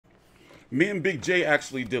Me and Big J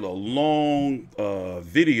actually did a long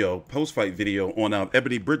post-fight video on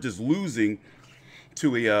Ebanie Bridges losing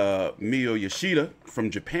to a Miyo Yoshida from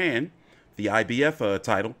Japan, the IBF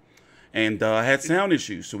title, and had sound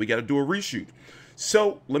issues, so we got to do a reshoot.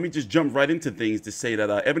 So let me just jump right into things to say that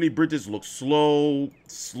Ebanie Bridges looks slow,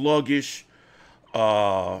 sluggish.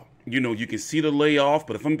 You can see the layoff,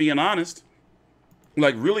 but if I'm being honest,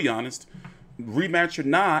 like really honest, rematch or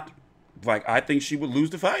not, like I think she would lose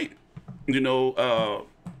the fight. I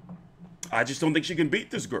just don't think she can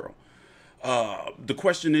beat this girl. The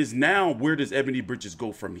question is now, where does Ebanie Bridges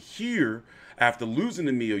go from here after losing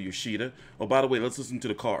to Miyo Yoshida? Oh, by the way, let's listen to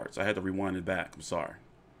the cards. I had to rewind it back. I'm sorry.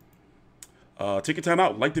 Take your time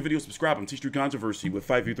out. Like the video, subscribe. I'm TstreeT Controversy with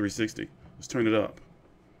Fight View 360. Let's turn it up.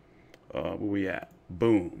 Where we at?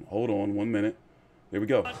 Boom. Hold on 1 minute. There we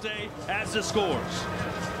go. As the scores.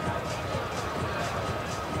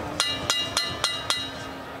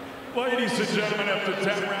 Ladies and gentlemen, after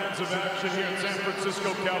 10 rounds of action here in San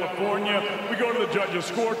Francisco, California, we go to the judges'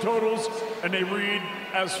 score totals, and they read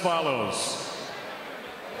as follows.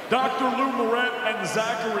 Dr. Lou Moret and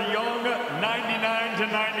Zachary Young,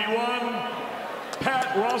 99-91.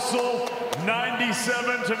 Pat Russell,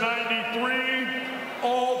 97-93.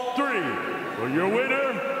 All three for your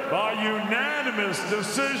winner by unanimous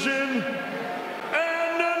decision.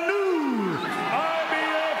 And the new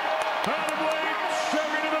IBF heavyweight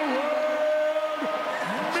champion of the world,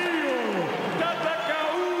 Miyo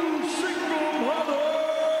Single Mother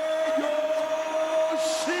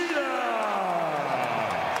Yoshida.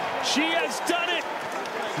 She has done it.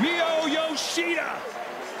 Miyo Yoshida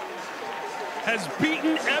has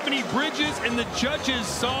beaten Ebanie Bridges, and the judges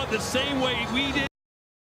saw it the same way we did.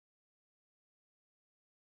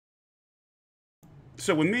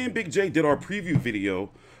 So when me and Big J did our preview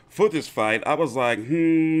video for this fight, I was like,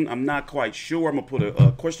 I'm not quite sure. I'm going to put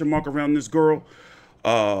a question mark around this girl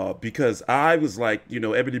because I was like,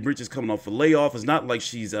 Ebanie Bridges coming off a layoff. It's not like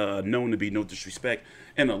she's known to be, no disrespect,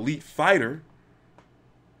 an elite fighter.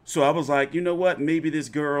 So I was like, you know what? Maybe this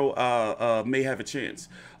girl may have a chance.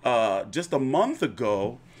 Just a month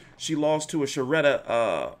ago, she lost to a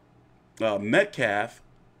Sharetta Metcalf,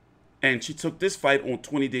 and she took this fight on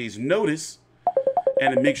 20 days' notice.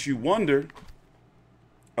 And it makes you wonder.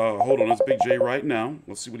 Hold on, that's Big J right now.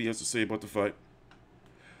 Let's see what he has to say about the fight.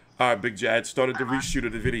 All right, Big J, I had started the reshoot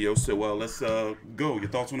of the video, so let's go. Your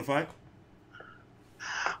thoughts on the fight?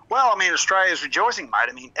 Well, I mean, Australia's rejoicing, mate.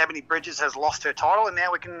 I mean, Ebanie Bridges has lost her title, and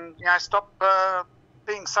now we can, stop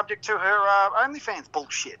being subject to her OnlyFans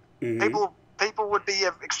bullshit. Mm-hmm. People would be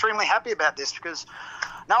extremely happy about this because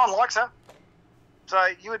no one likes her. So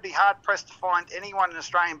you would be hard-pressed to find anyone in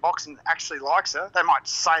Australian boxing that actually likes her. They might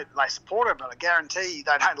say they support her, but I guarantee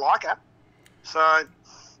they don't like her. So, I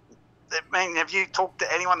mean, have you talked to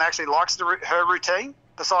anyone that actually likes her routine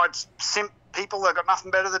besides simp people that got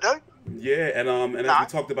nothing better to do? Yeah, and as we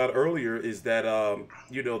talked about earlier, is that,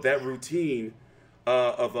 that routine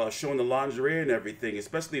of showing the lingerie and everything,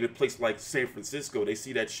 especially in a place like San Francisco, they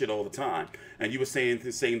see that shit all the time. And you were saying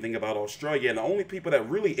the same thing about Australia, and the only people that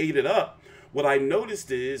really ate it up, what I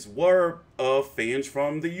noticed were fans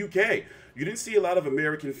from the UK. You didn't see a lot of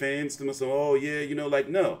American fans to say, oh, yeah,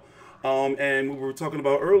 no. And what we were talking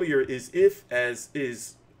about earlier is if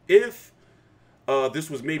this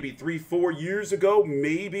was maybe 3-4 years ago,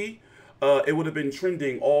 maybe it would have been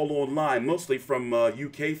trending all online, mostly from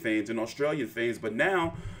UK fans and Australian fans. But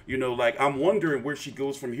now, I'm wondering where she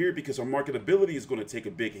goes from here because her marketability is going to take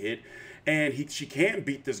a big hit. And she can't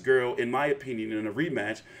beat this girl, in my opinion, in a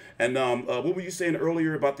rematch. And what were you saying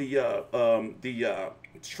earlier about the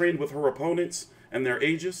trend with her opponents and their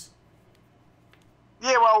ages?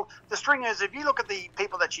 Yeah, well, the string is, if you look at the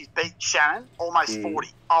people that she's beat, Shannon, almost 40,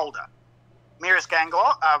 older. Miris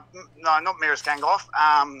Gangloff, no, not Miris Gangloff,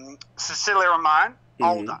 Cecilia Ramon,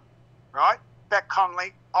 older, right? Beck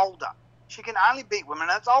Conley, older. She can only beat women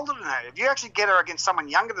that's older than her. If you actually get her against someone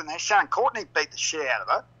younger than her, Shannon Courtney beat the shit out of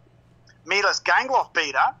her. Milas Gangloff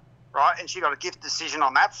beat her, right? And she got a gift decision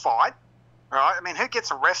on that fight, right? I mean, who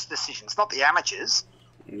gets a rest decision? It's not the amateurs.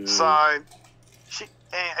 So,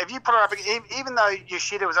 if you put her up, even though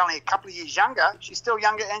Yoshida was only a couple of years younger, she's still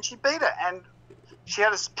younger and she beat her. And she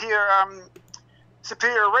had a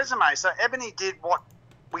superior resume. So, Ebanie did what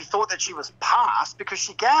we thought that she was past because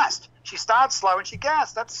she gassed. She started slow and she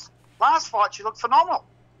gassed. Last fight, she looked phenomenal.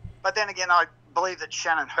 But then again, I believe that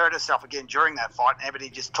Shannon hurt herself again during that fight, and Ebanie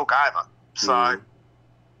just took over. So,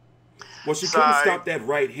 well, she couldn't stop that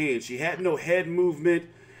right hand. She had no head movement.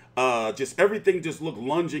 Just everything just looked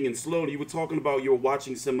lunging and slow. And you were talking about you were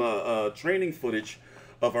watching some training footage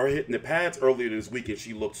of her hitting the pads earlier this week, and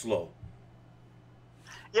she looked slow.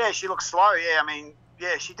 Yeah, she looked slow. Yeah, I mean,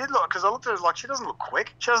 yeah, she did look, because I looked at her like she doesn't look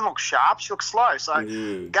quick. She doesn't look sharp. She looks slow. So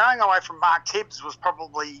going away from Mark Tibbs was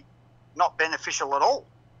probably not beneficial at all.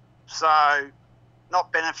 So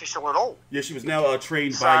not beneficial at all. Yeah, she was now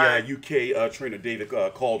trained by UK trainer David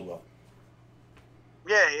Caldwell.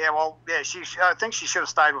 Yeah, well, yeah, I think she should have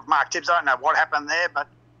stayed with Mark Tibbs. I don't know what happened there, but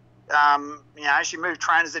you know, she moved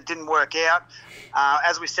trainers that didn't work out.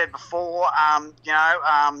 As we said before, you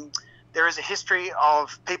know, there is a history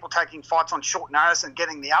of people taking fights on short notice and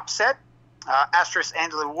getting the upset. Asterisk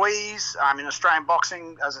Angela Louise, in Australian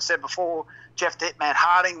boxing, as I said before, Jeff the Hitman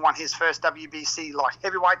Harding won his first WBC light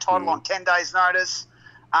heavyweight title on 10 days' notice.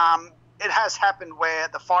 It has happened where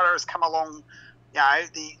the fighter has come along, you know,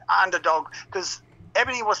 the underdog, because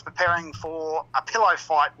Ebanie was preparing for a pillow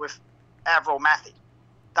fight with Avril Matthew.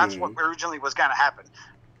 That's what originally was going to happen.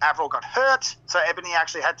 Avril got hurt, so Ebanie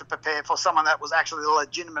actually had to prepare for someone that was actually a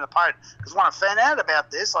legitimate opponent. Because when I found out about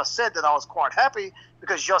this, I said that I was quite happy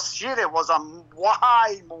because Yoshida was a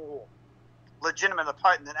way more legitimate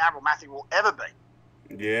opponent than Avril Matthew will ever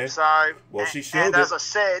be. Yeah. So, well, she showed and as I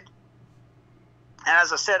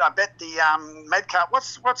said, I bet the Medcart.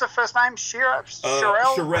 What's her first name? Sherelle.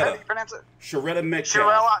 How do you pronounce it? Sherelle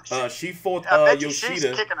Metcalf. She fought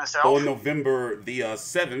Yoshida on November the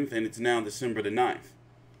 7th, and it's now December the 9th.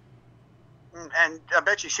 And I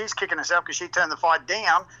bet you she's kicking herself because she turned the fight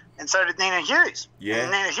down, and so did Nina Hughes. Yeah.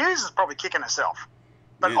 And Nina Hughes is probably kicking herself.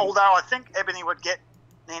 But Yeah. although I think Ebanie would get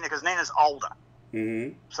Nina because Nina's older.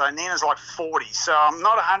 Mm-hmm. So Nina's like 40. So I'm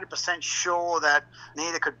not 100% sure that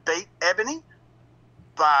Nina could beat Ebanie.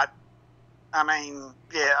 But, I mean,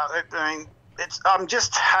 yeah, I mean, I'm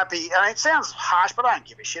just happy. I mean, it sounds harsh, but I don't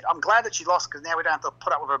give a shit. I'm glad that she lost because now we don't have to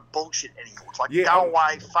put up with her bullshit anymore. It's like, go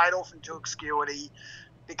away, fade off into obscurity,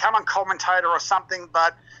 become a commentator or something.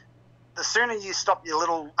 But the sooner you stop your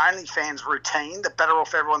little OnlyFans routine, the better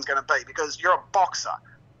off everyone's going to be because you're a boxer,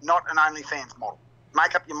 not an OnlyFans model.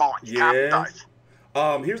 Make up your mind. You can't be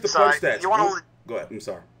both. Here's the punch stats. Go ahead. I'm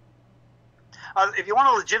sorry. If you want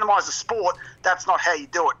to legitimize the sport, that's not how you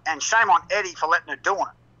do it. And shame on Eddie for letting her do it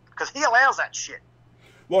because he allows that shit.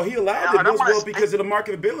 Well, he allowed it because of the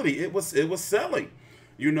marketability. It was selling,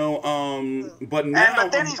 you know. But now,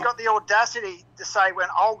 but then he's got the audacity to say when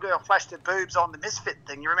old girl flashed her boobs on the Misfit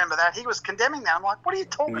thing. You remember that? He was condemning that. I'm like, what are you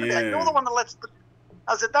talking about? You're the one that lets.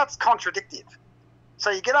 I said that's contradictive. So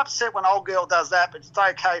you get upset when old girl does that, but it's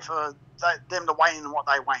okay for them to weigh in what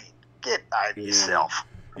they weigh in. Get over yourself.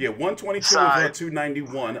 Yeah, 122 of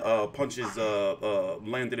 291 punches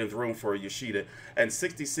landed and thrown for Yoshida, and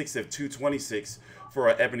 66 of 226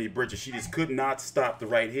 for Ebanie Bridges. She just could not stop the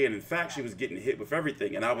right hand. In fact, she was getting hit with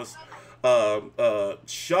everything, and I was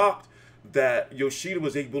shocked that Yoshida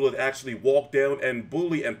was able to actually walk down and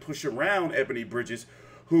bully and push around Ebanie Bridges,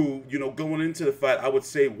 who, you know, going into the fight, I would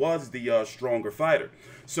say was the stronger fighter.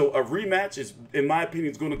 So a rematch is, in my opinion,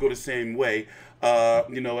 is going to go the same way.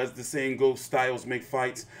 You know, as the saying goes, styles make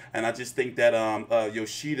fights, and I just think that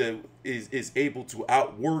Yoshida is able to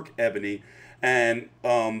outwork Ebanie. And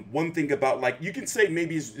one thing about, like, you can say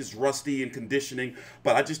maybe it's rusty in conditioning,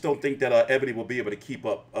 but I just don't think that Ebanie will be able to keep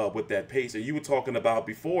up with that pace. And you were talking about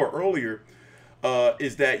earlier,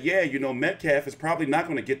 is that, yeah, you know, Metcalf is probably not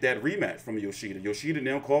going to get that rematch from Yoshida. Yoshida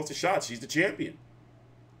now calls the shots. She's the champion.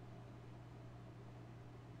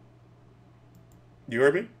 You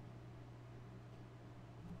heard me?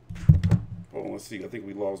 Hold on, let's see. I think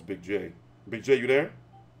we lost Big J. Big J, you there?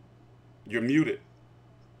 You're muted.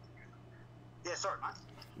 Yeah, sorry, mate.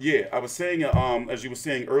 Yeah, I was saying, as you were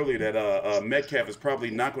saying earlier, that Metcalf is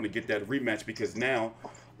probably not going to get that rematch because now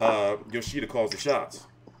Yoshida calls the shots.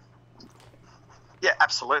 Yeah,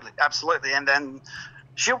 absolutely, absolutely. And then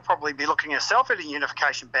she'll probably be looking herself at a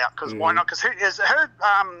unification bout because why not? Because is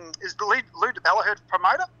Lou DiBella her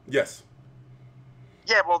promoter? Yes.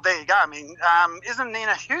 Yeah, well, there you go. I mean, isn't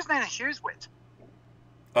Nina Hughes with?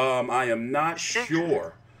 I am not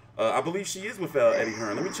sure. I believe she is with Eddie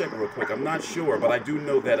Hearn. Let me check real quick. I'm not sure, but I do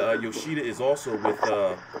know that Yoshida is also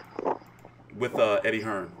with Eddie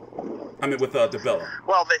Hearn. I mean, with DiBella.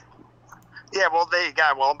 Well, there you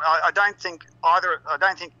go. Well, I don't think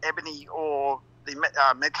Ebanie or the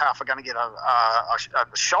Metcalf are going to get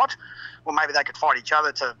a shot. Well, maybe they could fight each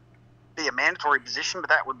other to be a mandatory position, but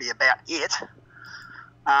that would be about it.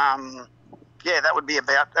 Yeah, that would be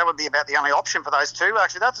about the only option for those two.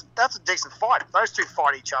 Actually, that's a decent fight. Those two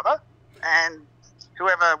fight each other, and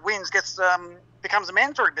whoever wins becomes a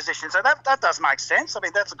mandatory position. So that does make sense. I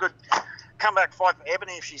mean, that's a good comeback fight for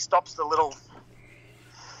Ebanie if she stops the little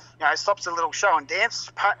show and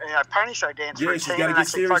dance, pony show dance routine. She's got to get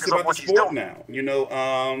serious about the sport now. You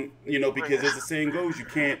know, because as the saying goes, you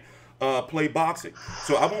can't play boxing.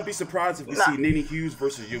 So I won't be surprised if we see Nene Hughes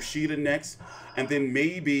versus Yoshida next, and then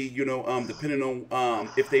maybe, you know, depending on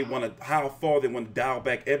if they want to, how far they want to dial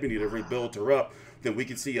back Ebanie to rebuild her up, then we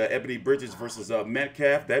can see Ebanie Bridges versus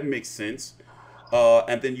Metcalf. That makes sense.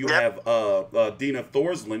 And then you have Dina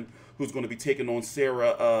Thorslin, who's going to be taking on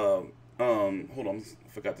Sarah. Hold on, I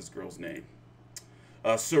forgot this girl's name.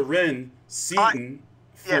 Seren Seaton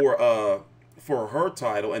for her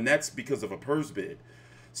title, and that's because of a purse bid.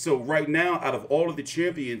 So right now, out of all of the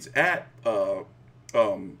champions at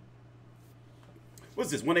what's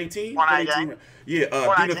this, 118? 118. Yeah,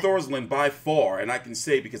 Dina Thorslin by far, and I can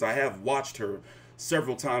say because I have watched her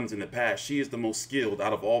several times in the past, she is the most skilled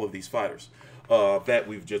out of all of these fighters that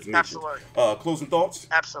we've just mentioned. Absolutely. Closing thoughts?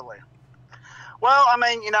 Absolutely. Well, I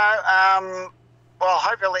mean, you know, well,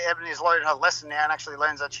 hopefully Ebanie's learned her lesson now and actually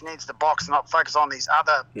learns that she needs to box and not focus on these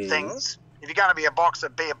other things. If you're going to be a boxer,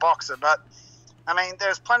 be a boxer. But, I mean,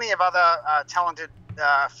 there's plenty of other talented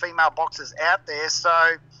female boxers out there. So,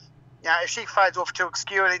 you know, if she fades off to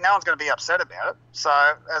obscurity, no one's going to be upset about it. So,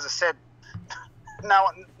 as I said, no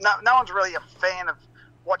one's really a fan of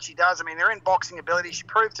what she does. I mean, her in boxing ability, she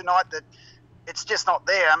proved tonight that it's just not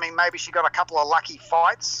there. I mean, maybe she got a couple of lucky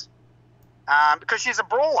fights. Because she's a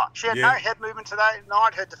brawler. She had no head movement today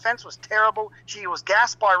night. Her defense was terrible. She was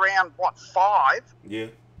gassed by round, 5? Yeah.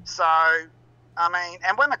 So, I mean,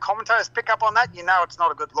 and when the commentators pick up on that, you know it's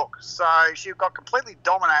not a good look. So she got completely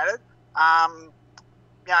dominated. You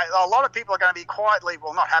know, a lot of people are going to be quietly,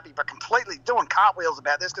 well, not happy, but completely doing cartwheels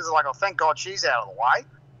about this because they're like, oh, thank God she's out of the way.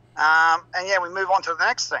 And, yeah, we move on to the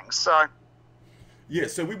next thing. So... Yeah,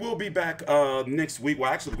 so we will be back next week. Well,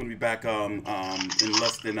 actually, we're going to be back in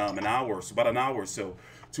less than an hour, so about an hour or so,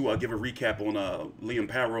 to give a recap on Liam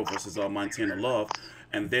Parrow versus Montana Love.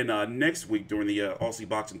 And then next week, during the Aussie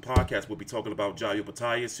Boxing Podcast, we'll be talking about Jayo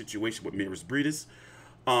Bataya's situation with Miris Brides,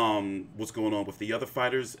 what's going on with the other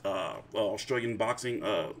fighters, Australian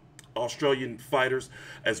fighters,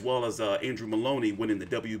 as well as Andrew Maloney winning the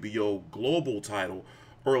WBO Global title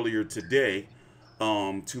earlier today.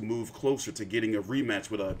 To move closer to getting a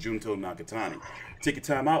rematch with Junto Nakatani. Take your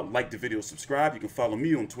time out, like the video, subscribe. You can follow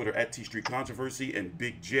me on Twitter at TstreeT Controversy and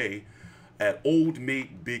Big J at Old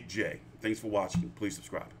Mate Big J. Thanks for watching. Please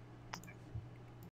subscribe.